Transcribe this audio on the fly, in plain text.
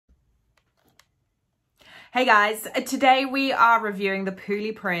Hey guys, today we are reviewing the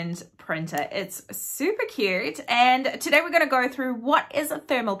Poooliprinter printer. It's super cute, and today we're going to go through what is a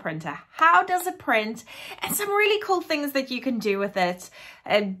thermal printer, how does it print, and some really cool things that you can do with it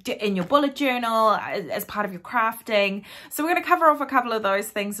in your bullet journal as part of your crafting. So we're going to cover off a couple of those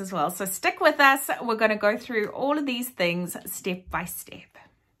things as well. So stick with us. We're going to go through all of these things step by step.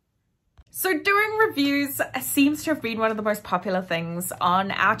 So doing reviews seems to have been one of the most popular things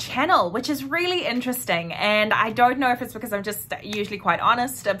on our channel, which is really interesting. And I don't know if it's because I'm just usually quite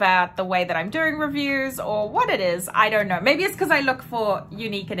honest about the way that I'm doing reviews or what it is. I don't know. Maybe it's because I look for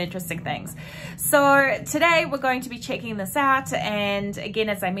unique and interesting things. So today we're going to be checking this out. And again,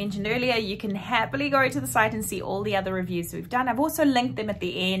 as I mentioned earlier, you can happily go to the site and see all the other reviews we've done. I've also linked them at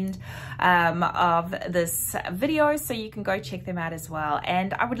the end of this video, so you can go check them out as well.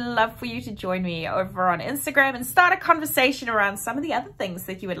 And I would love for you to join me over on Instagram and start a conversation around some of the other things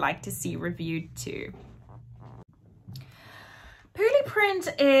that you would like to see reviewed too.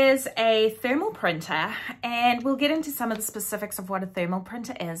 Poooliprint is a thermal printer, and we'll get into some of the specifics of what a thermal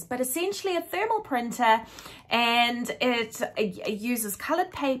printer is, but essentially a thermal printer, and it uses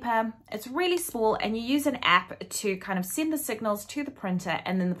colored paper. It's really small, and you use an app to kind of send the signals to the printer,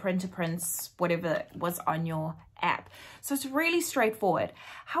 and then the printer prints whatever was on your app. So it's really straightforward.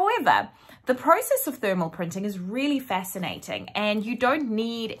 However, the process of thermal printing is really fascinating, and you don't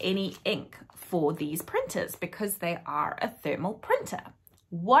need any ink for these printers because they are a thermal printer.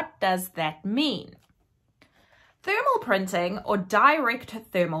 What does that mean? Thermal printing, or direct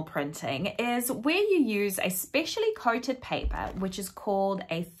thermal printing, is where you use a specially coated paper, which is called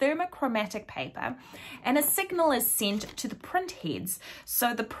a thermochromatic paper, and a signal is sent to the print heads.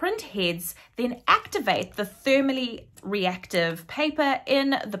 So the print heads then activate the thermally reactive paper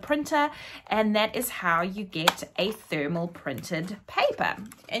in the printer, and that is how you get a thermal printed paper.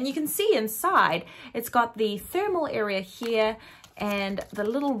 And you can see inside, it's got the thermal area here, and the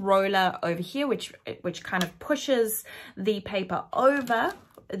little roller over here, which kind of pushes the paper over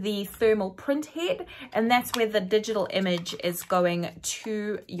the thermal print head, and that's where the digital image is going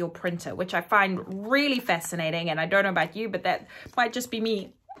to your printer, which I find really fascinating. And I don't know about you, but that might just be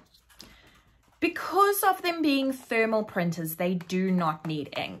me. Because of them being thermal printers, they do not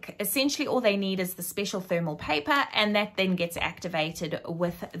need ink. Essentially, all they need is the special thermal paper, and that then gets activated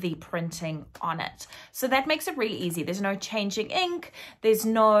with the printing on it. So that makes it really easy. There's no changing ink. There's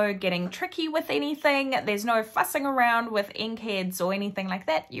no getting tricky with anything. There's no fussing around with ink heads or anything like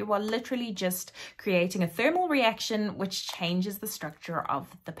that. You are literally just creating a thermal reaction which changes the structure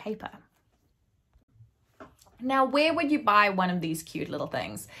of the paper. Now, where would you buy one of these cute little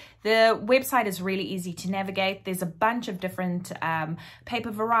things? The website is really easy to navigate. There's a bunch of different paper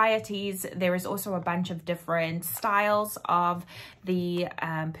varieties. There is also a bunch of different styles of the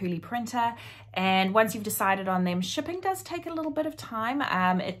Poooliprinter. And once you've decided on them, shipping does take a little bit of time.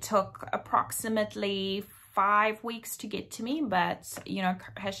 It took approximately 5 weeks to get to me, but you know,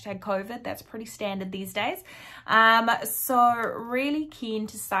 hashtag COVID, that's pretty standard these days. So really keen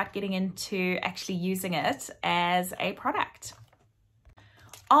to start getting into actually using it as a product.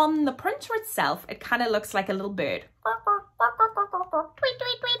 On the printer itself, it kind of looks like a little bird.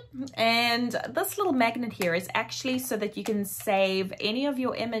 And this little magnet here is actually so that you can save any of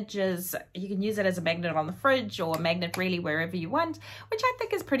your images. You can use it as a magnet on the fridge, or a magnet really wherever you want, which I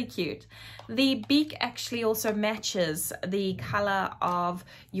think is pretty cute. The beak actually also matches the color of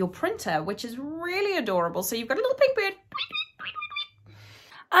your printer, which is really adorable. So you've got a little pink bird.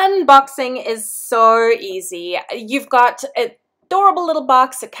 Unboxing is so easy. You've got a adorable little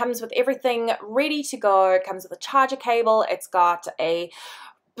box. It comes with everything ready to go. It comes with a charger cable. It's got a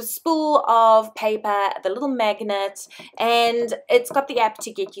spool of paper, the little magnet, and it's got the app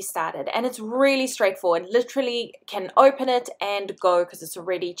to get you started. And it's really straightforward. Literally can open it and go because it's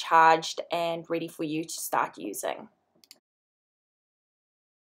already charged and ready for you to start using.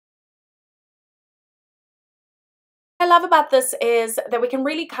 What I love about this is that we can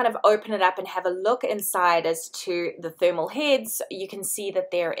really kind of open it up and have a look inside as to the thermal heads. You can see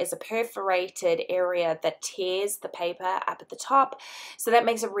that there is a perforated area that tears the paper up at the top. So that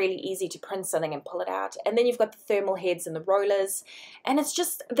makes it really easy to print something and pull it out. And then you've got the thermal heads and the rollers. And it's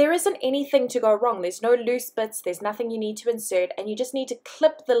just, there isn't anything to go wrong. There's no loose bits. There's nothing you need to insert. And you just need to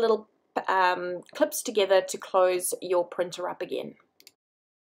clip the little clips together to close your printer up again.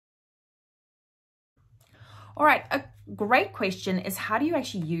 All right, a great question is, how do you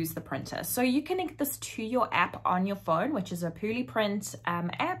actually use the printer? So you connect this to your app on your phone, which is a Poooliprint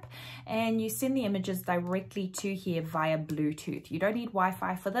app, and you send the images directly to here via Bluetooth. You don't need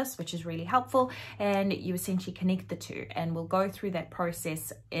Wi-Fi for this, which is really helpful, and you essentially connect the two, and we'll go through that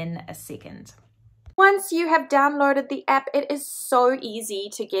process in a second. Once you have downloaded the app, it is so easy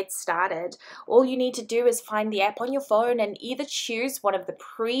to get started. All you need to do is find the app on your phone and either choose one of the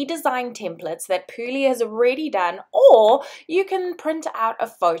pre-designed templates that Poooli has already done, or you can print out a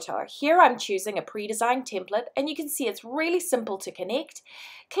photo. Here I'm choosing a pre-designed template, and you can see it's really simple to connect.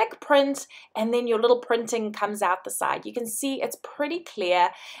 Click print, and then your little printing comes out the side. You can see it's pretty clear,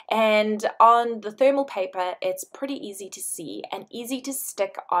 and on the thermal paper it's pretty easy to see and easy to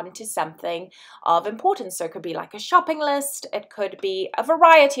stick onto something of importance. So it could be like a shopping list, it could be a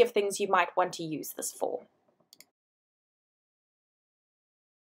variety of things you might want to use this for.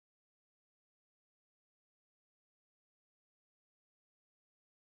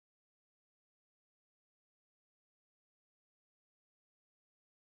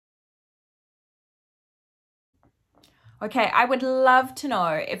 Okay, I would love to know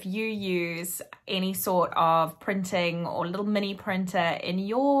if you use any sort of printing or little mini printer in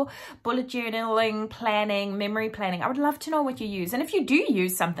your bullet journaling, planning, memory planning. I would love to know what you use. And if you do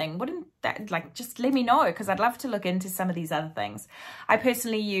use something, wouldn't that, like, just let me know, because I'd love to look into some of these other things. I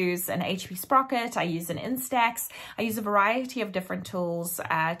personally use an HP Sprocket, I use an Instax, I use a variety of different tools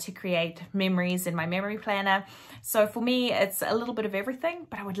to create memories in my memory planner. So for me, it's a little bit of everything,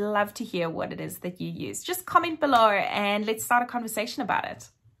 but I would love to hear what it is that you use. Just comment below and let's start a conversation about it.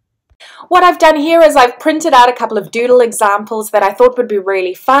 What I've done here is I've printed out a couple of doodle examples that I thought would be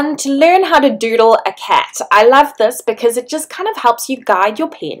really fun to learn how to doodle a cat. I love this because it just kind of helps you guide your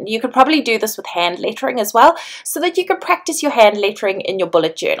pen. You could probably do this with hand lettering as well, so that you could practice your hand lettering in your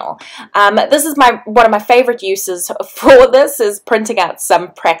bullet journal. This is one of my favorite uses for this, is printing out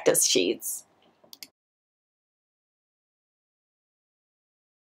some practice sheets.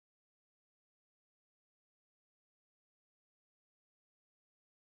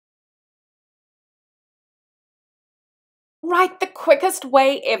 Right, the quickest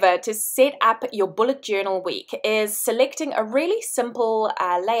way ever to set up your bullet journal week is selecting a really simple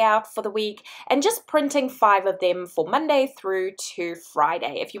layout for the week and just printing 5 of them for Monday through to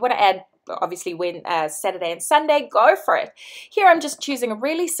Friday. If you want to add obviously when Saturday and Sunday, go for it. Here I'm just choosing a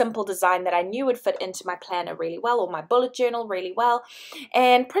really simple design that I knew would fit into my planner really well, or my bullet journal really well,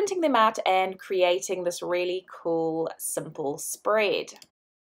 and printing them out and creating this really cool simple spread.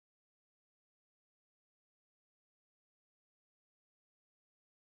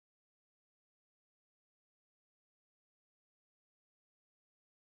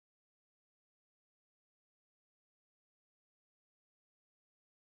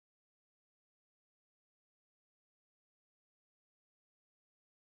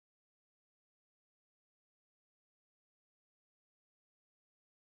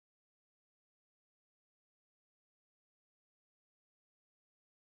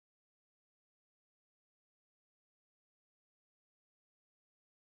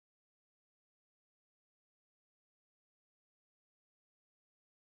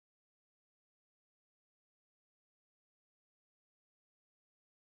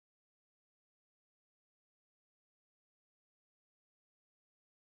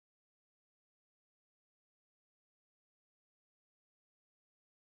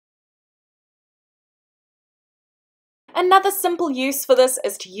 Another simple use for this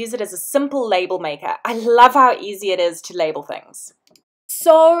is to use it as a simple label maker. I love how easy it is to label things.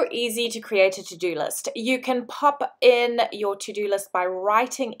 So easy to create a to-do list. You can pop in your to-do list by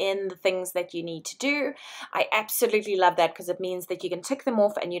writing in the things that you need to do. I absolutely love that because it means that you can tick them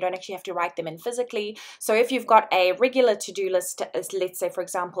off and you don't actually have to write them in physically. So if you've got a regular to-do list, let's say for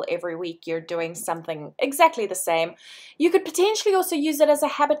example every week you're doing something exactly the same, you could potentially also use it as a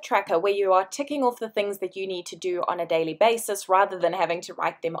habit tracker where you are ticking off the things that you need to do on a daily basis rather than having to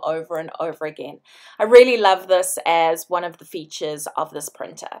write them over and over again. I really love this as one of the features of this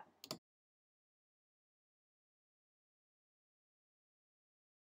printer.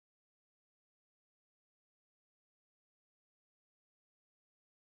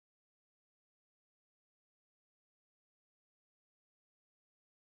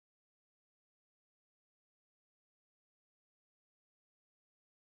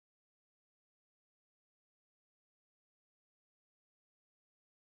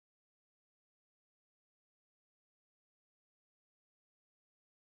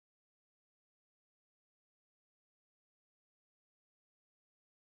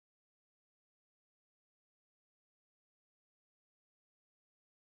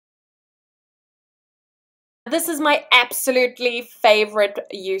 This is my absolutely favorite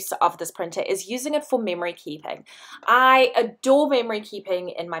use of this printer, is using it for memory keeping. I adore memory keeping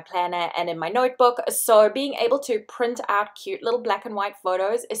in my planner and in my notebook, so being able to print out cute little black and white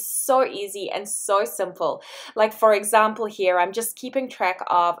photos is so easy and so simple. Like for example here, I'm just keeping track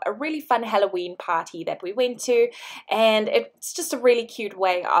of a really fun Halloween party that we went to, and it's just a really cute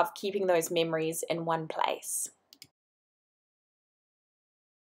way of keeping those memories in one place.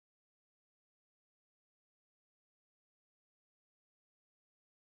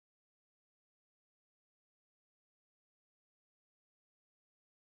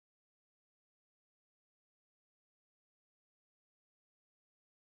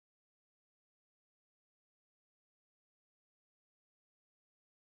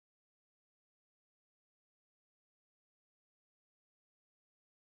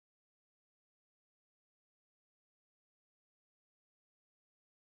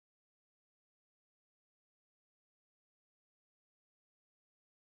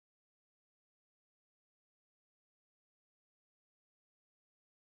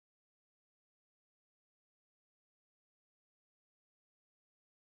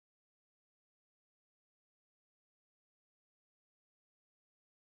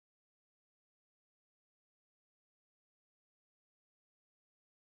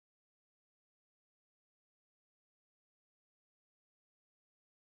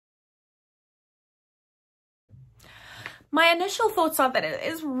 My initial thoughts are that it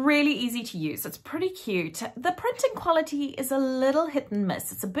is really easy to use. It's pretty cute. The printing quality is a little hit and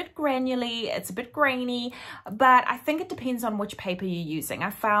miss. It's a bit granular, it's a bit grainy, but I think it depends on which paper you're using. I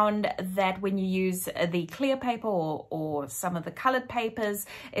found that when you use the clear paper or some of the colored papers,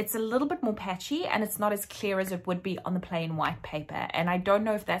 it's a little bit more patchy and it's not as clear as it would be on the plain white paper. And I don't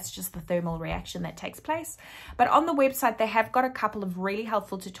know if that's just the thermal reaction that takes place, but on the website they have got a couple of really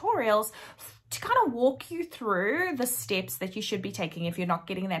helpful tutorials to kind of walk you through the steps that you should be taking if you're not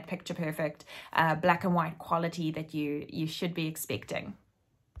getting that picture perfect black and white quality that you should be expecting.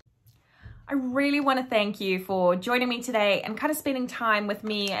 I really want to thank you for joining me today and kind of spending time with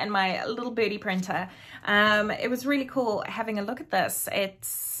me and my little birdie printer. It was really cool having a look at this.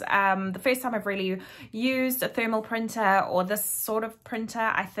 It's the first time I've really used a thermal printer or this sort of printer.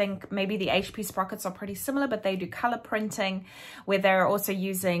 I think maybe the HP sprockets are pretty similar, but they do color printing where they're also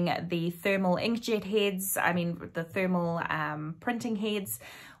using the thermal inkjet heads, the thermal printing heads,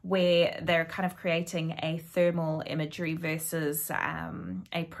 where they're kind of creating a thermal imagery versus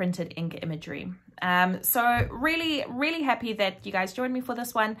a printed ink imagery. So really happy that you guys joined me for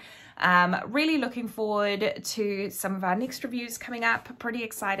this one. Really looking forward to some of our next reviews coming up. Pretty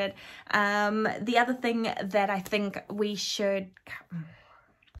excited. The other thing that I think we should...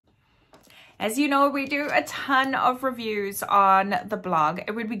 As you know, we do a ton of reviews on the blog.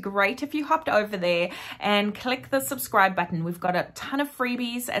 It would be great if you hopped over there and click the subscribe button. We've got a ton of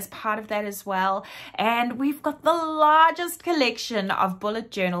freebies as part of that as well. And we've got the largest collection of bullet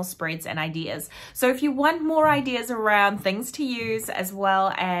journal spreads and ideas. So if you want more ideas around things to use as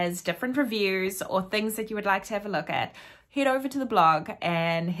well as different reviews or things that you would like to have a look at, head over to the blog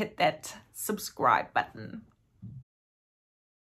and hit that subscribe button.